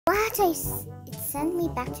What? It sent me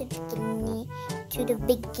back to the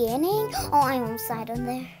beginning. Oh, I almost died on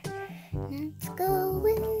there. Let's go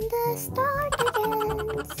in the start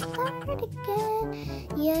again. Start again.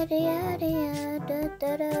 Yada yada yada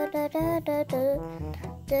da da da da da da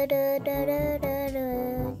da da da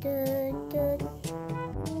da da.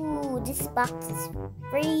 Ooh, this box is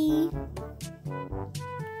free.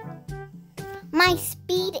 My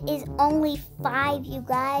speed is only 5, you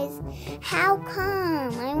guys. How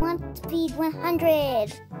come? I want speed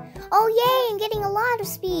 100. Oh, yay, I'm getting a lot of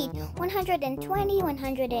speed. 120,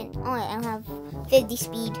 100, and oh, I have 50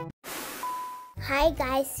 speed. Hi,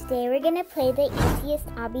 guys. Today we're going to play the easiest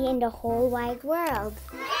obby in the whole wide world.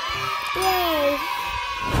 Yay.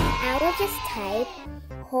 I will just type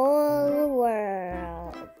whole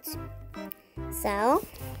world. So,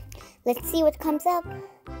 let's see what comes up.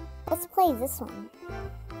 Let's play this one.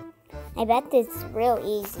 I bet it's real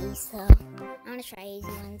easy, so I want to try easy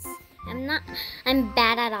ones. I'm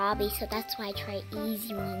bad at obby, so that's why I try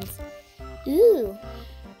easy ones. Ooh,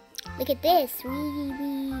 look at this.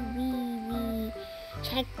 Wee.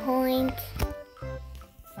 Checkpoint.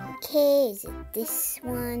 Okay, is it this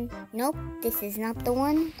one? Nope, this is not the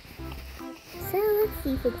one. So let's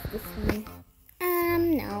see if it's this one.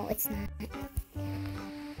 No, it's not.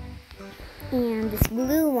 And this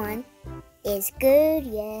blue one is good.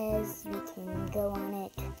 Yes, we can go on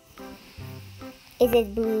it. Is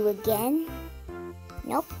it blue again?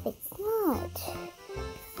 Nope, it's not.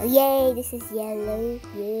 Oh, yay, this is yellow.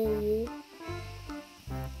 Yay.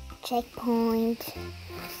 Checkpoint.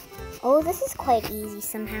 Oh, this is quite easy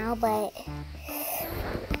somehow, but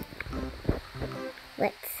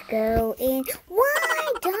let's go in.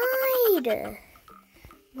 What? I died.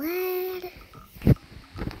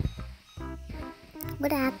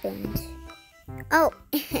 What happened? Oh,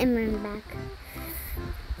 I'm running back.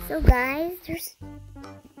 So guys, there's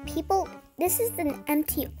people. This is an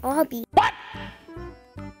empty obby. What?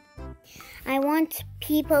 I want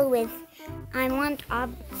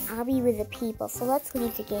obby with the people. So let's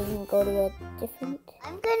leave the game and go to a different.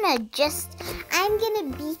 I'm gonna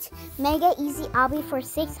beat Mega Easy Obby for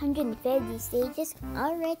 650 stages.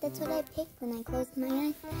 Alright, that's what I picked when I closed my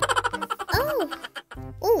eyes.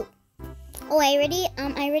 Oh, I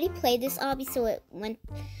already played this obby, so it went.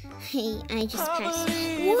 I just passed.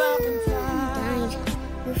 Whoa, died.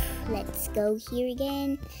 Oof, let's go here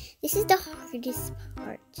again. This is the hardest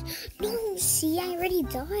part. No, see, I already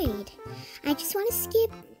died. I just want to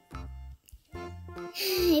skip.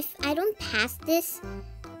 If I don't pass this,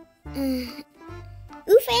 oof,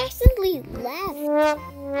 I accidentally left.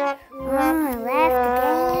 I left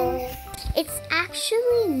again. It's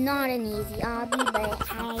actually not an easy obby, but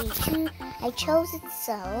I chose it,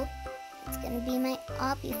 so it's gonna be my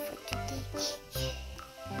obby for today.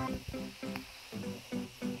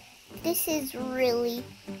 This is really.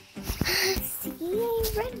 See,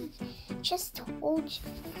 I'm ready. Just told you.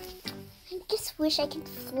 I just wish I could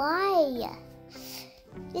fly.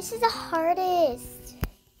 This is the hardest.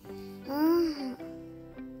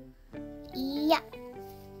 Yeah.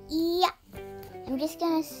 I'm just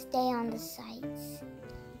gonna stay on the sides.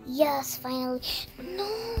 Yes, finally.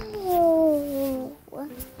 No,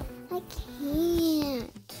 I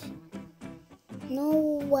can't.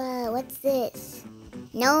 No, what's this?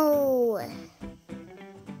 No.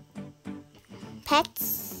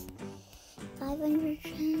 Pets. 500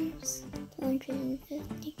 gems.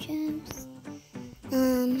 250 gems.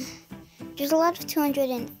 There's a lot of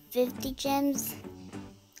 250 gems.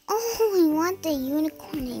 Oh, I want the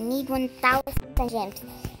unicorn. I need 1,000 gems.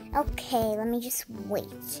 Okay, let me just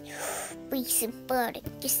wait. Please, buddy,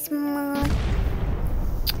 just more.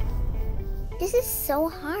 This is so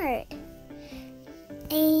hard.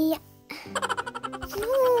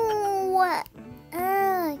 No,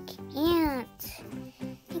 I can't.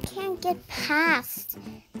 I can't get past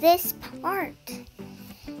this part.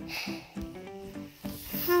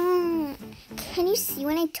 Can you see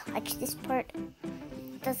when I touch this part?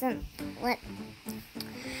 It doesn't let.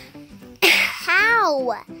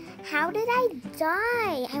 How? How did I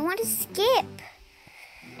die? I want to skip.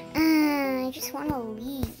 I just want to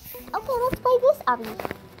leave. Okay, let's play this obby.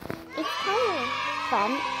 It's kind of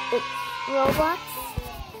fun. It's Roblox,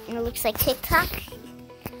 and it looks like TikTok.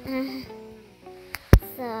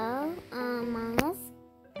 So, Among Us.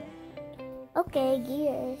 Okay,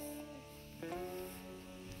 gears.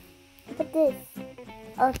 Look at this.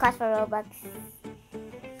 Oh, it costs for Robux.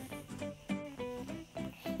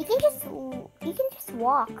 You can just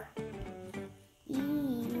walk.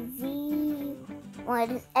 Easy. Why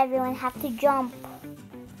does everyone have to jump?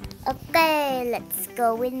 Okay, let's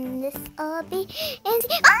go in this obby and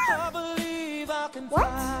see. Ah! What?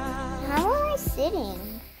 How am I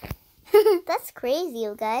sitting? That's crazy,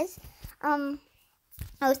 you guys. I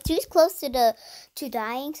was too close to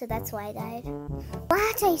dying, so that's why I died.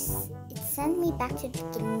 What? It sent me back to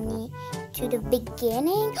the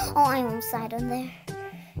beginning. Oh, I almost died on there.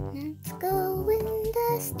 Let's go in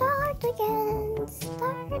the start again.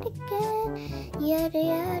 Start again. Yada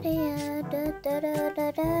yada yada da da da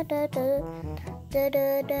da da da da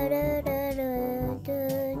da da da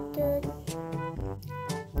da.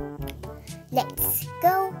 Let's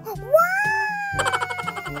go.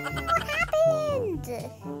 What happened?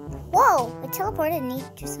 Whoa! It teleported me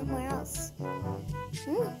to somewhere else.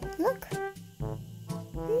 Look.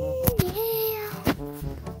 Yeah.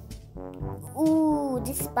 Ooh,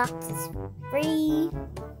 this box is free.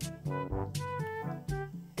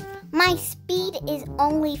 My speed is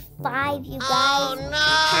only 5, you guys. Oh, no.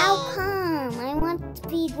 How come? I want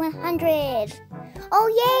speed 100. Oh,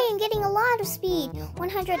 yay, I'm getting a lot of speed. 120,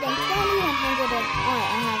 100, I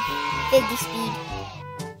have 50 speed.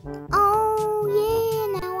 Oh,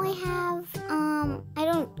 yeah, now I have,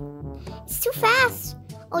 it's too fast.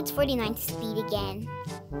 Oh, it's 49 speed again.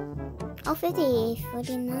 Oh, 50,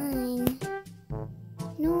 49.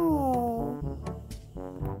 No,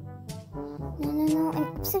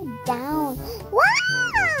 I'm upside down.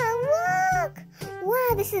 Wow, look.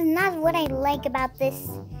 Wow, this is not what I like about this.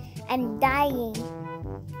 I'm dying.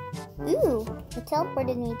 Ooh, it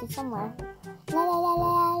teleported me to somewhere. La la la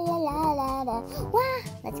la la la la la. Wow,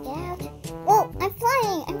 let's get out. Whoa, I'm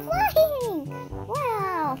flying.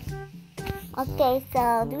 Wow. Okay,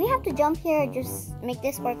 so do we have to jump here or just make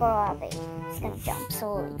this work? Oh, wait, it's gonna jump,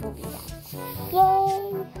 so it will be done.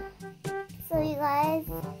 Yay! So you guys,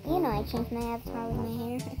 you know I changed my avatar with my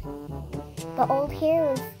hair. The old hair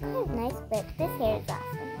was kind of nice, but this hair is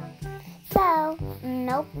awesome. So,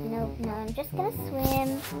 nope, I'm just gonna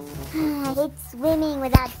swim. I hate swimming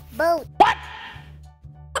without boat. What?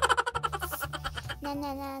 Na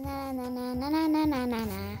na na na na na na na na na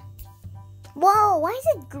na. Whoa, why is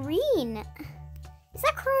it green? Is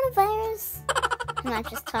that coronavirus? I'm not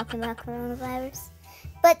just talking about coronavirus.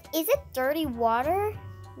 But is it dirty water?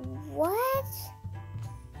 What?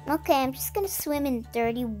 Okay, I'm just gonna swim in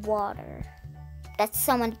dirty water that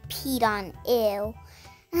someone peed on. Ew.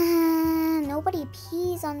 Nobody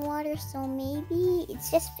pees on water, so maybe it's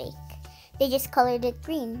just fake. They just colored it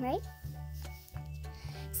green, right?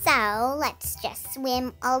 So let's just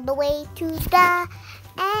swim all the way to the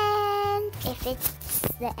end. If it's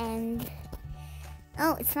the end.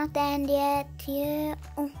 Oh, it's not the end yet. Yeah.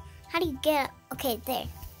 Oh, how do you get? Okay, there.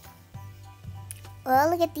 Oh,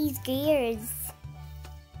 look at these gears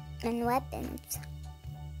and weapons.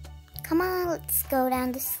 Come on, let's go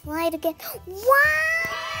down the slide again.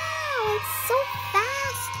 Wow, it's so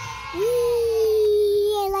fast. Wee!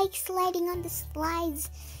 I like sliding on the slides.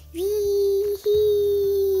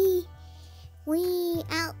 Wee! Wee!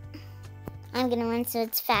 Out. I'm gonna run so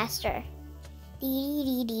it's faster.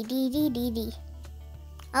 Dee dee dee dee dee dee.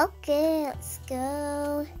 Okay, let's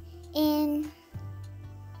go in.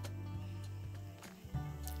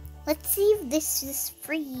 Let's see if this is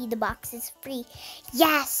free. The box is free.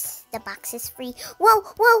 Yes, the box is free. Whoa,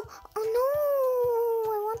 whoa. Oh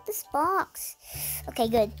no, I want this box. Okay,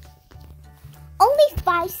 good. Only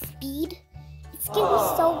 5 speed. It's gonna be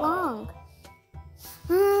so long.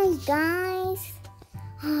 Hi, guys.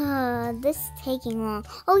 This is taking long.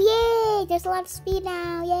 Oh, yay, there's a lot of speed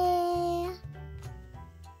now. Yeah.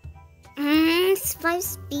 It's 5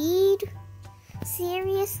 speed.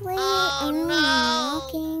 Seriously? Oh, no. I'm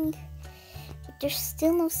walking. But there's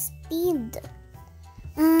still no speed.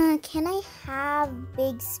 Can I have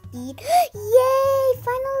big speed? Yay!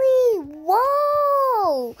 Finally!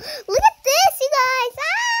 Whoa! Look at this, you guys! Ah!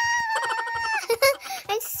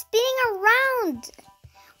 I'm spinning around.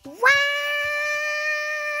 Wow!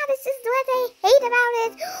 This is what I hate about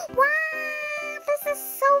it. Wow! This is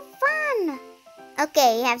so fun.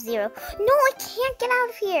 Okay, you have 0. No, I can't get out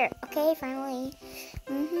of here. Okay, finally.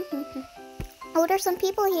 Oh, there's some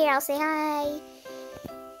people here. I'll say hi.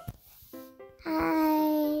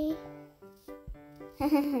 Hi.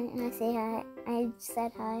 I say hi. I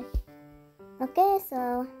said hi. Okay,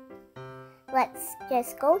 so let's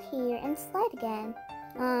just go here and slide again.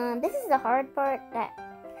 This is the hard part.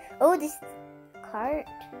 Oh, this cart.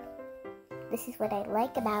 This is what I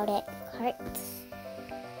like about it. Carts.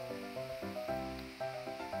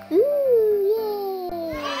 Ooh,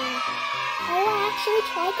 yay! Oh, I actually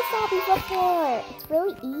tried this obby before. It's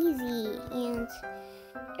really easy, and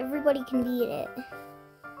everybody can beat it.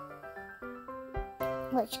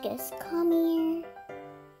 Let's just come here.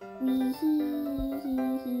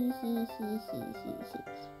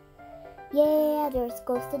 Yeah, there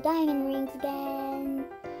goes the diamond rings again.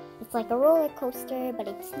 It's like a roller coaster, but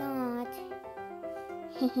it's not.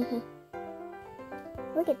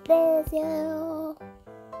 Look at this, yo.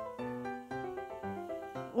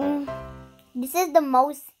 This is the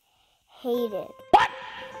most hated. What?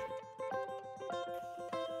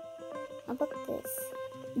 How about this?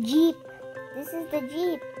 Jeep. This is the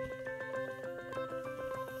Jeep.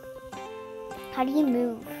 How do you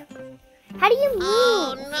move? How do you move?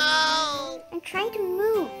 Oh no! I'm trying to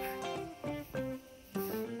move.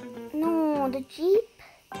 No, the Jeep.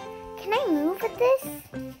 Can I move with this?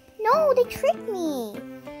 No, they tricked me.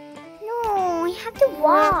 No, I have to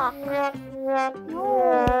walk.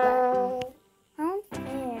 No.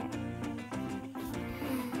 Unfair.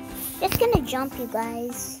 Just gonna jump, you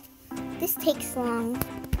guys. This takes long.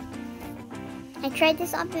 I tried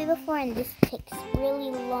this Obby before and this takes really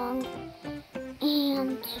long.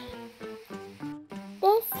 And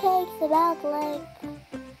this takes about like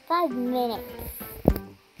 5 minutes.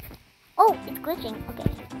 Oh, it's glitching. Okay.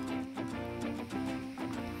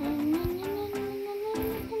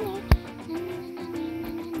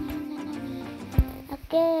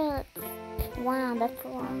 Okay. Wow, that's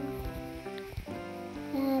long.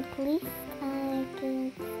 At least I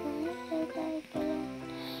can.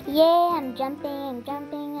 Yeah, I'm jumping.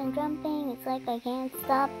 It's like I can't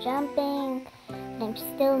stop jumping. And I'm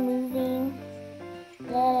still moving.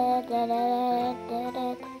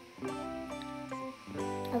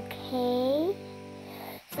 Okay.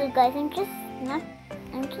 So guys, I'm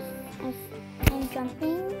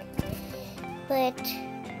jumping. But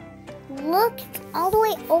look, it's all the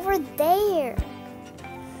way over there.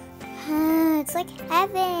 It's like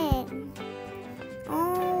heaven.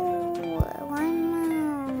 Oh, one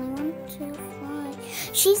more. I want to fly.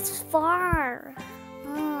 She's far.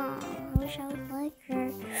 Oh, I wish I would like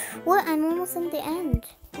her. What? I'm almost in the end.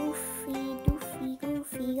 Goofy.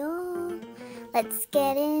 Oh, let's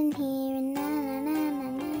get in here. Na, na, na, na,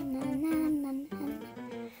 na, na, na, na.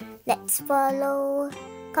 Let's follow.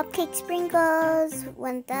 Cupcake sprinkles,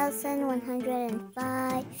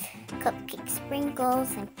 1,105. Cupcake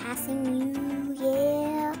sprinkles, I'm passing you,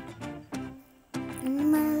 yeah.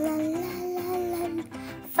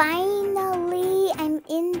 Finally, I'm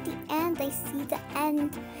in the end. I see the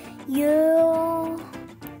end. Yeah.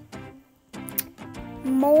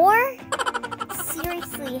 More?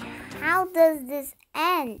 Seriously, how does this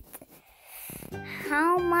end?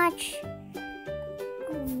 How much?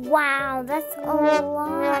 Wow, that's a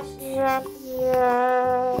lot.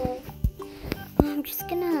 I'm just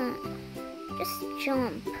gonna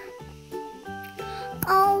jump.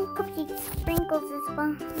 Oh, Cupcake Sprinkles is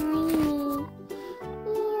behind me.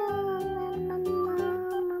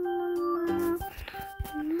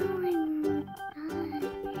 No, I'm not.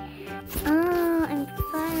 Oh, I'm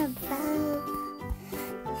far above.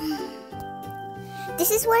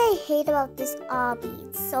 This is what I hate about this obby.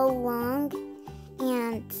 It's so long.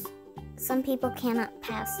 And some people cannot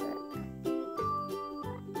pass it.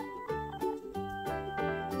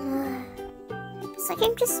 It's like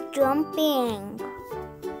I'm just jumping,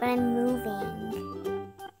 but I'm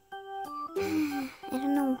moving. I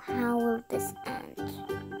don't know how will this end.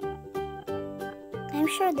 I'm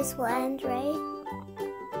sure this will end, right?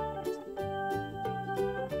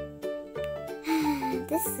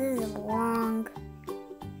 This is long.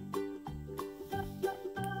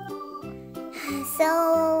 So,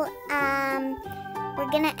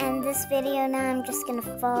 we're gonna end this video now. I'm just gonna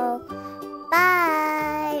fall.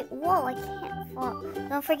 Bye! Whoa, I can't fall.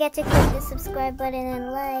 Don't forget to click the subscribe button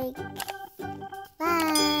and like.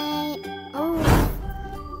 Bye! Oh,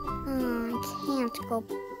 I can't go